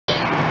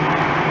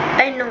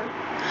I know.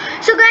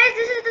 So guys,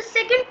 this is the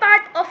second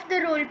part of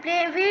the role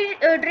play.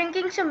 We're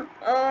drinking some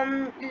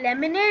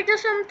lemonade or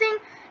something.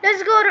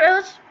 Let's go,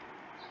 Rose.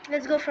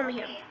 Let's go from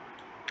here.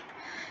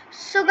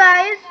 So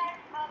guys,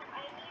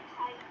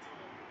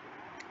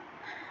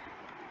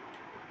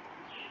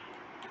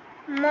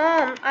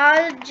 Mom,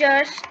 I'll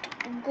just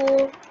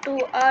go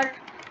to our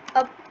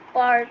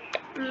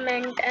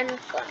apartment and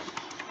come.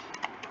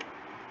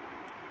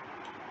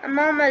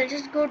 Mom, I'll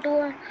just go to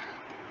our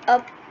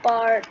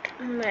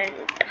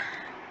apartment.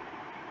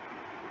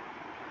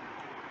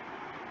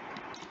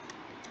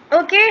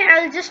 Okay,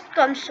 I'll just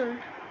come soon.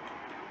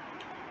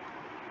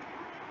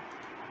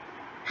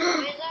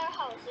 Where's our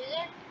house?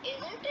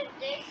 Isn't it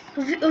this?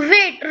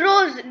 Wait,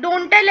 Rose,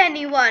 don't tell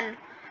anyone.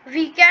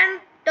 We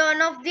can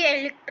turn off the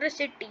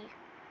electricity.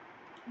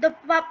 The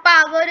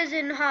power is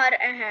in our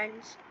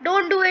hands.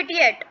 Don't do it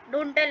yet.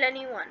 Don't tell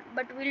anyone,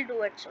 but we'll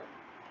do it soon.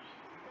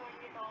 Turn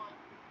it on.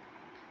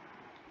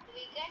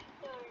 We can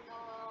turn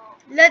off.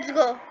 Let's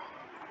go.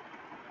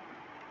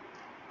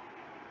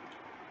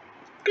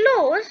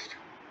 Closed?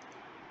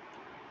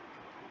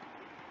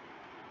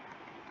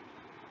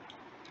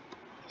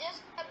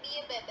 Just be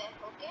a baby,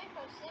 okay,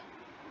 person?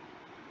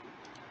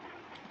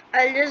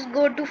 I'll just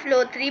go to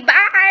floor 3.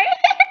 Bye.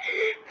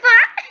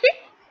 Bye.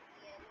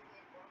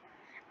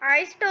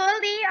 I stole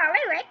the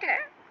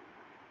elevator.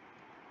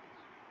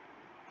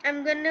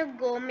 I'm gonna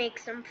go make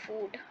some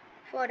food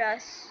for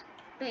us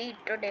to eat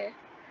today.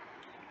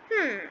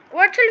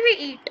 What shall we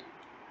eat?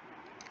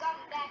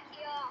 Come back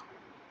here.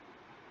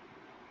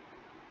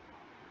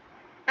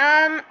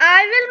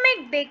 I will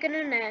make bacon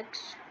and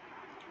eggs.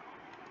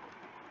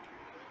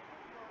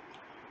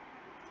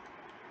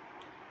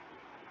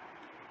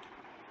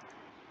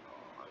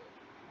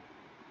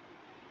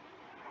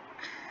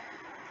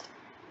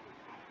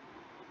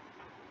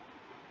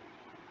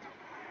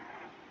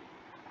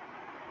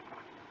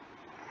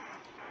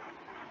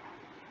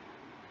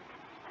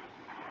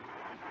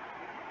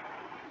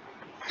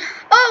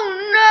 Oh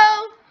no!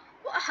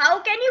 How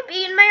can you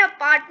be in my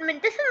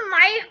apartment? This is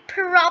my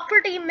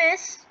property,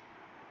 miss.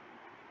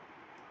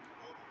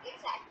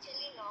 It's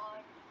actually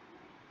not.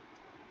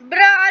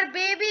 Bruh, our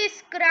baby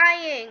is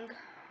crying.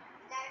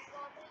 That's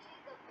not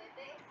really the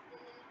baby, it's the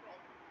little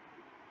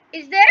brother.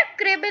 Is there a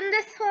crib in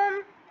this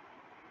home?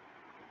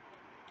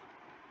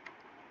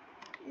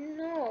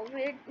 No,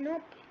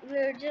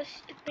 we're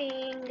just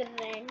paying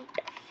rent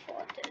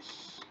for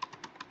this.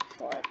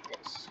 What a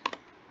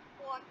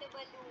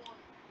balloon.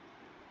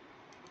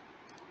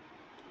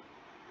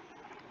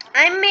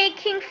 I'm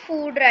making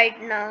food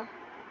right now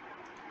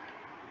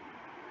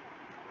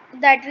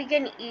that we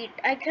can eat.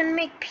 I can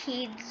make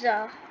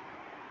pizza.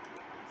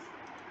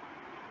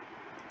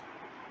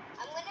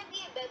 I'm gonna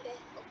be a baby,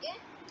 okay?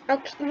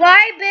 Okay.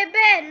 Why,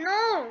 baby?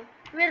 No.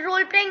 We're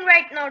role playing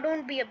right now.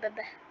 Don't be a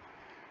baby.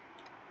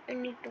 I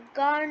need to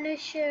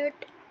garnish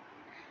it.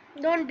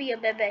 Don't be a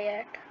baby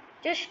yet.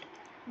 Just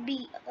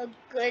be a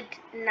good,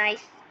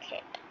 nice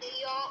kid.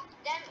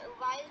 Then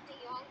why is the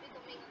young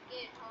becoming a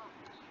kid, huh?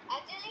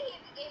 Actually, he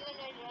became an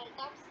adult.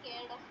 I'm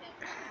scared of him.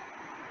 I'm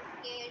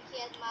scared he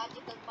has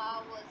magical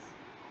powers.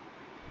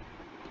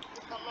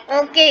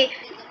 Okay,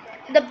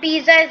 the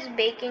pizza is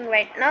baking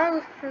right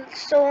now,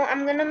 so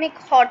I'm gonna make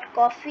hot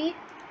coffee.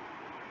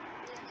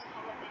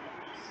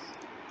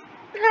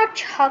 Not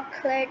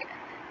chocolate.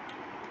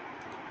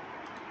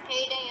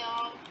 Hey,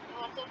 Dayan, you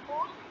want some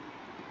food?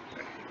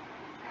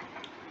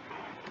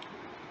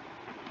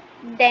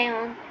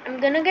 Damn, I'm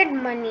gonna get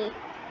money.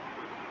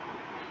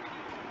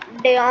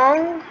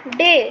 Deong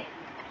Day,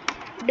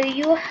 do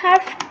you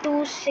have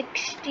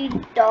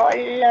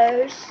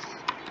 $260?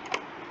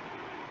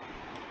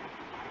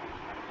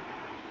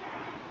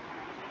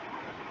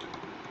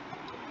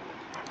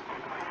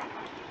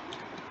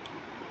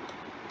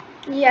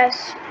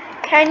 Yes.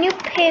 Can you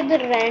pay the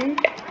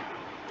rent?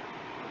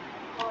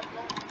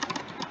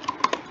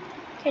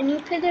 Can you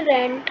pay the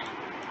rent?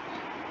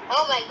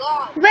 Oh my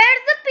god.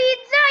 Where's the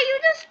pizza? You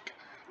just...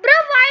 Bro,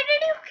 why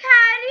did you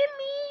carry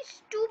me?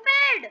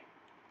 Stupid.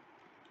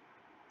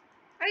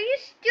 Are you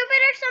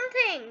stupid or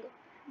something?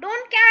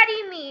 Don't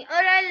carry me or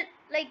I'll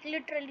like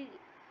literally...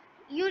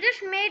 You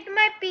just made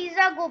my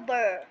pizza go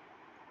burr.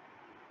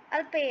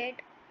 I'll pay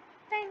it.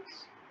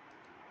 Thanks.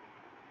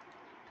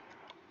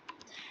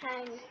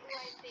 Thanks.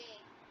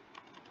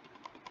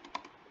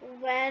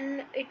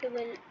 When it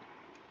will...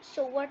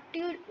 So what do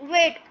you...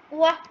 Wait,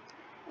 what?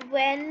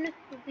 When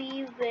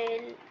we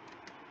will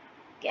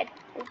get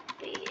to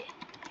pay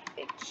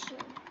it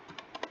soon.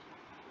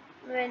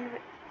 When we...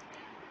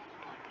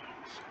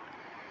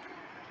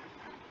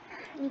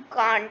 You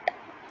can't.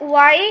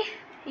 Why?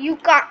 You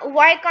can't.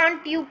 Why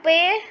can't you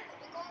pay?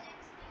 Because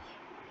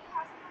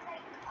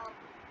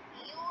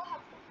you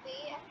have to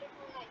pay after 2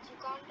 nights. You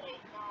can't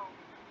right now.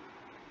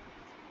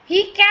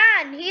 He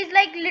can. He's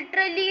like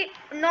literally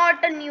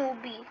not a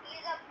newbie.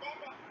 He's a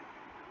baby.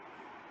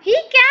 He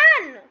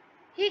can.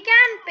 He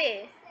can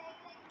pay.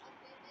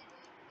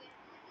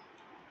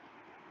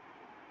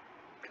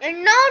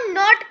 And now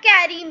not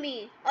carry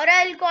me or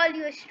I'll call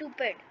you a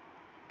stupid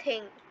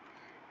thing.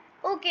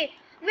 Okay,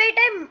 wait,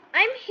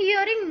 I'm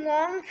hearing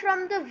mom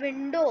from the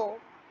window.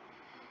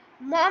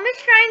 Mom is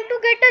trying to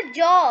get a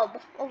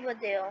job over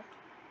there.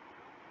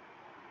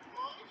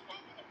 Mom is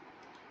trying to get.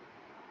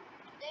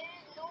 There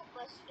is no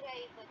bus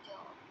driver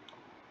job.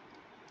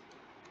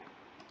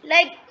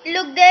 Like,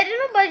 look, there is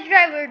no bus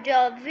driver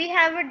job. We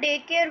have a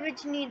daycare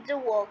which needs a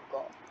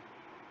worker.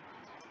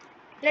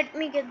 Let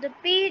me get the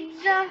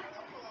pizza.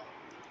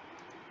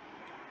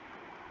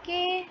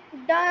 Okay,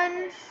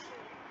 done. He's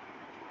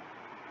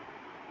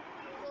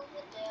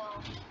over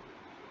there.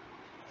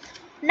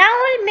 Now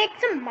I'll make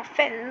some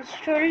muffins.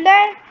 Should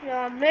I?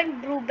 Yeah,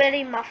 make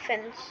blueberry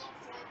muffins.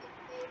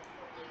 Mom is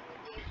trying to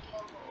pay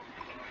for new daycare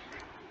worker.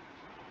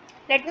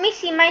 Let me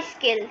see my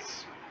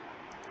skills.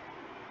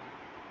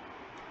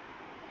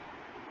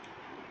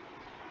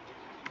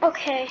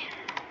 Okay.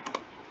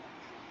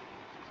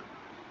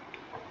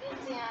 In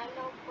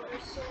piano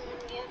person,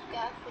 we have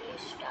carefully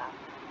start.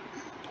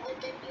 And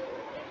then you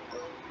are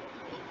going to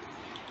make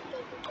the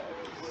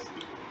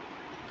good.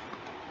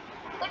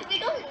 But we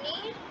don't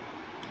need.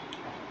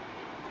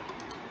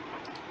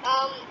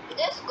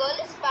 This girl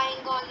is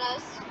spying on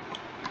us.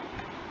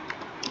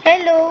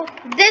 Hello.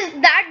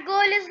 That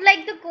girl is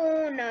like the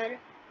owner.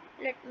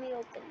 Let me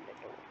open the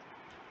door.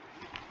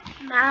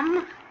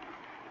 Ma'am.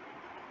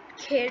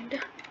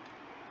 Kid.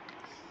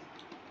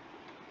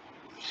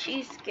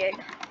 She's kid.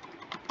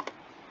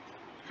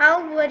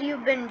 How were you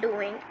been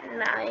doing?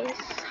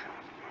 Nice.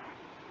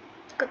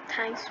 Good,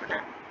 thanks,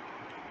 ma'am.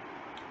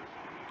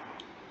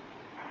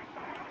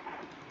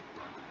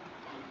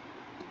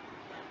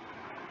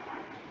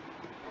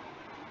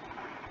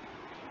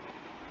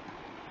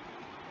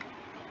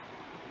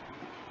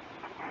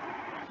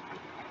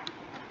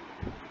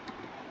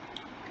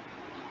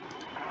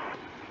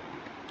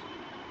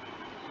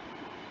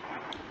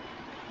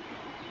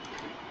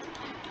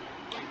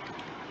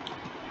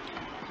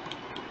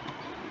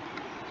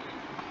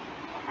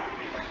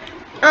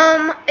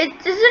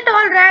 Is it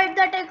alright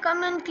that I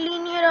come and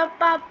clean your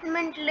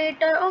apartment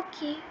later?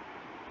 Okay.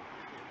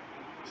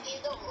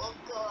 She's a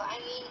worker. I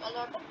mean, a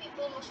lot of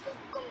people must have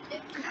come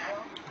live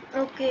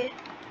here. Okay.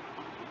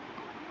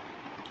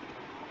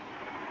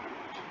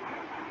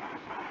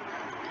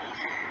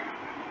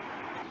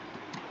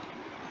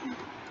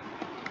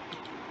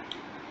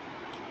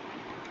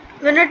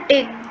 I'm gonna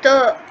take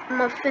the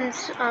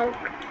muffins out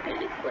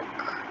really quick.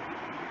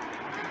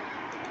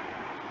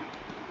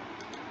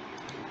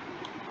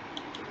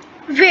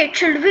 Wait,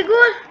 should we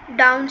go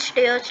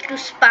downstairs to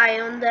spy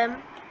on them?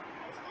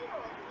 We're still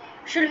role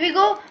playing. Should we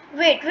go?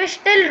 Wait, we're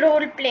still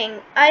role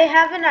playing. I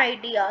have an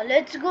idea.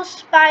 Let's go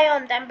spy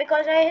on them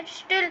because I have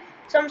still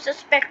some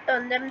suspect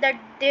on them that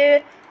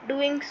they're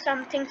doing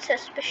something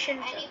suspicious.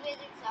 Anyways,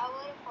 it's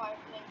our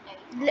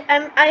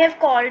apartment. I have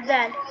called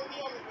that. Call the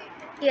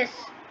elevator. Yes.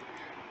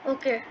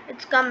 Okay,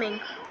 it's coming.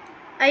 Ready?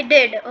 I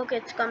did. Okay,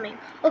 it's coming.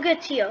 Okay,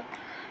 it's here.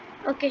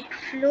 Okay,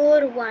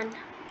 floor 1.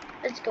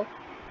 Let's go.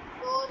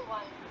 Floor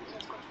 1.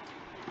 Let's go.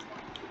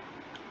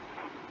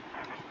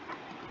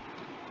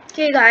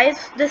 Okay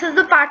guys, this is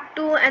the part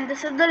 2 and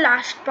this is the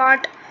last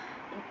part,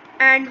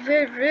 and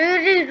we're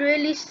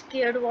really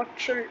scared what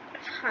should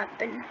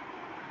happen.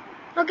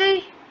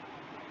 Okay,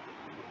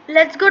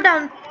 let's go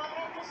down.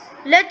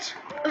 Let's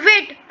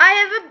wait, I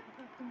have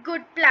a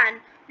good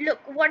plan. Look,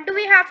 what do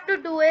we have to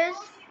do is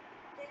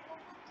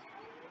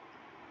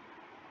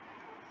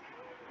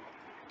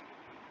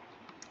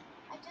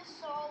I just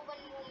saw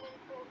one woman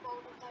pop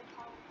out of that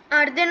house.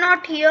 are they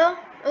not here?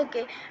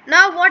 Okay,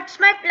 now what's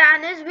my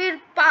plan is we'll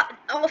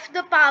off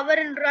the power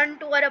and run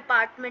to our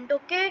apartment.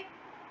 Okay,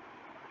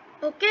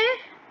 Yeah.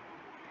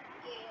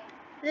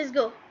 let's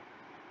go.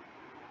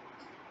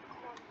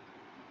 Come on.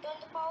 Turn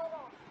the power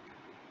off.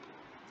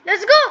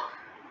 Let's go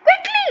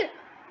quickly.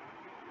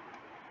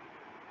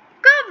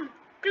 Come,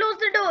 close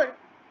the door.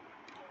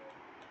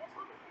 Let's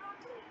go to floor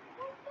 3.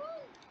 Hold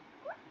on.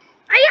 What?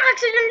 I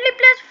accidentally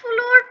pressed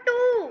floor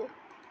 2.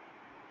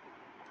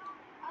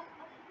 I'll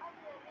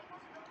make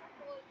us go to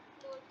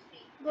floor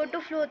 3. Go to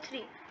floor 3.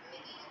 Maybe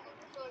you go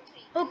to floor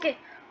 3. Okay.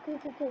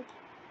 Cool.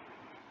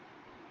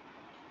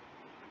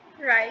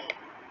 Right.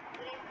 We're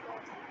in floor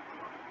 3.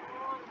 Come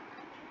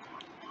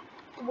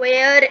on.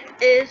 Where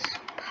is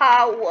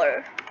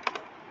power?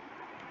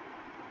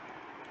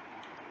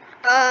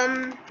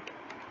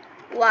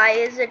 Why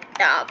is it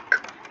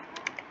dark?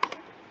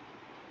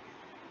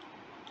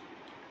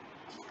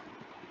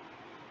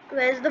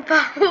 Where's the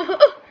power?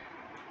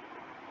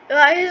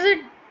 Why is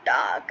it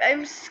dark?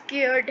 I'm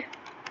scared.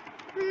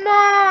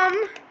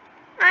 Mom,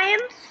 I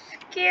am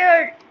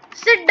scared.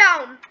 Sit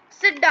down.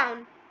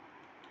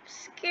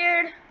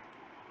 Scared.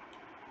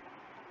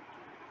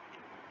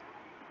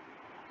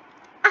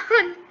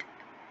 Aunt.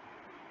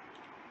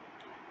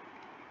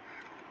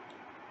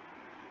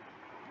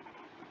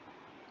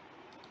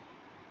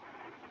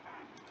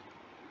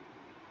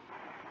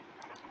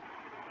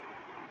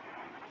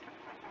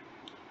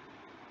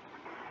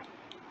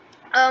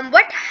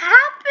 What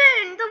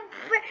happened?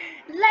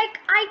 Like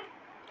I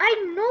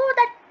know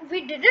that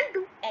we didn't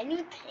do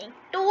anything.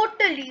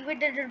 Totally, we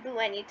didn't do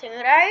anything,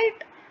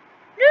 right?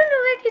 don't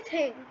know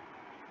anything.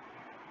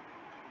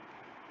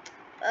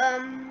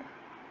 Um,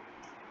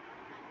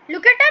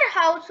 Look at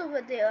our house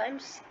over there. I'm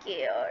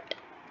scared.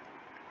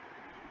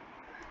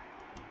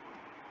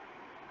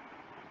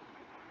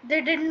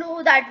 They didn't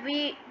know that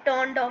we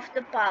turned off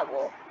the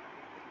power.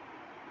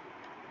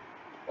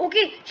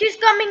 Okay, she's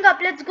coming up.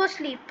 Let's go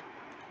sleep.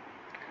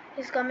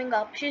 She's coming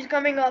up. She's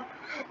coming up.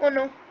 Oh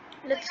no.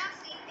 Let's. We're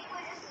not sleeping,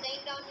 we're just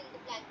laying down in the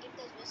blanket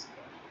because we're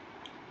scared.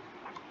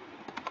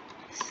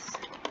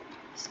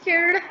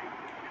 Scared.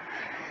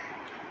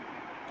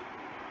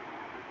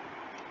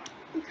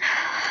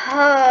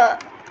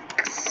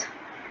 Hugs.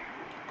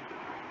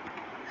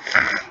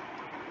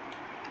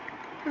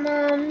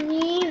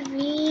 Mommy,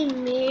 we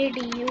made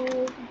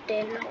you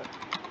dinner.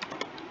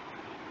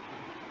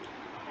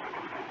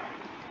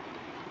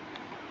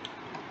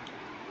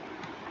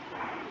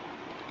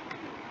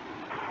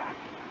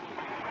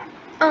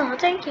 Oh,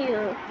 thank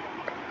you.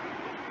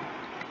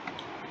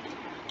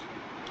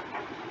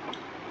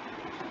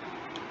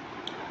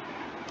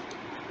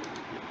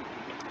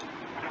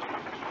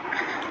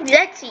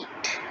 Let's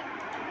eat.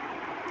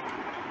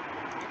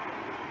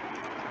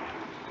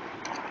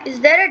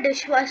 Is there a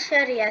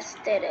dishwasher? Yes,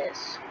 there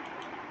is.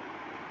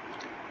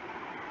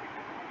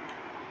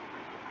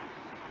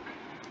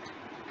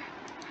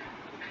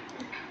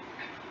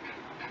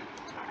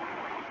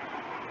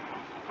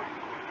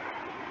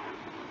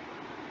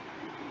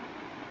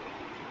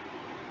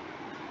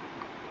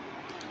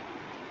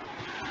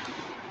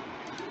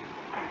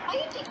 Why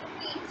you take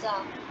pizza?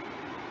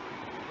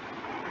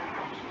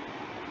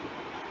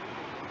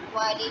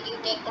 Why did you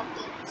take the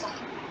pizza?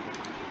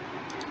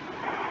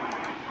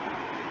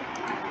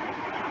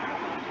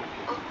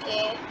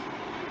 Okay,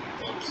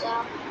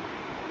 pizza.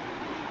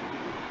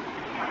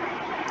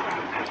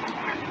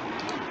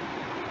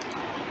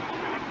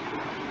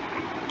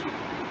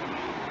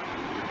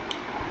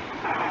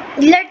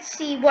 Let's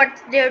see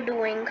what they're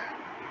doing.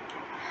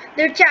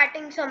 They're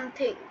chatting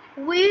something.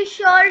 We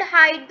should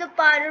hide the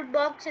power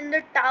box in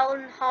the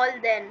town hall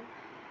then.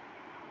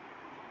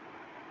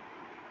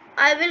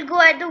 I will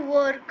go at the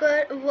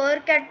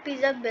work at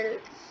Pizza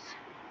Bills.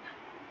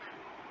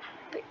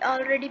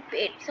 Already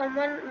paid.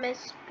 Someone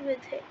messed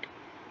with it.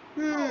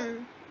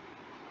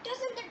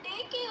 Doesn't the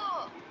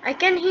daycare? I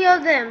can hear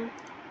them.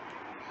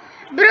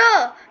 Bro,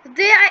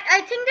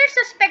 I think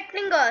they're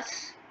suspecting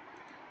us.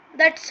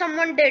 That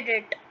someone did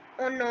it.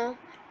 Oh no.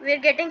 We're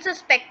getting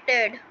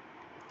suspected. I'm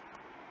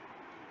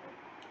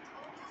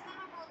just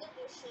gonna do the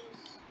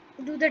dishes.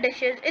 Do the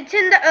dishes. It's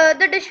in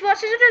the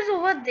dishwasher is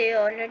over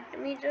there. Let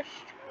me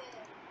just.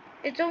 Where?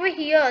 It's over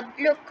here.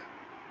 Look. Okay,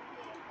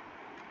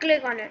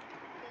 Click on it.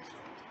 let's do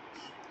the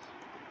dishes.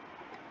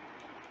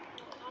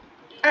 No, not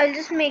today. I'll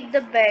just make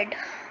the bed.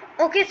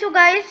 Okay, so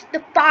guys, the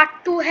part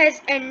 2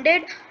 has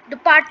ended. The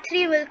part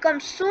 3 will come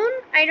soon.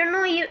 I don't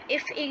know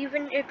if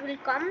even it will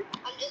come.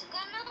 I'm just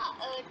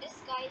gonna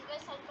disguise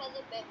myself as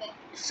a baby.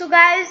 So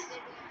guys, They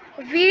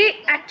don't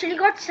we actually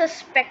got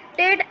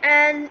suspected,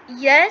 and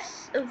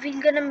yes,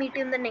 we're gonna meet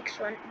in the next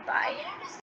one. Bye. I'm gonna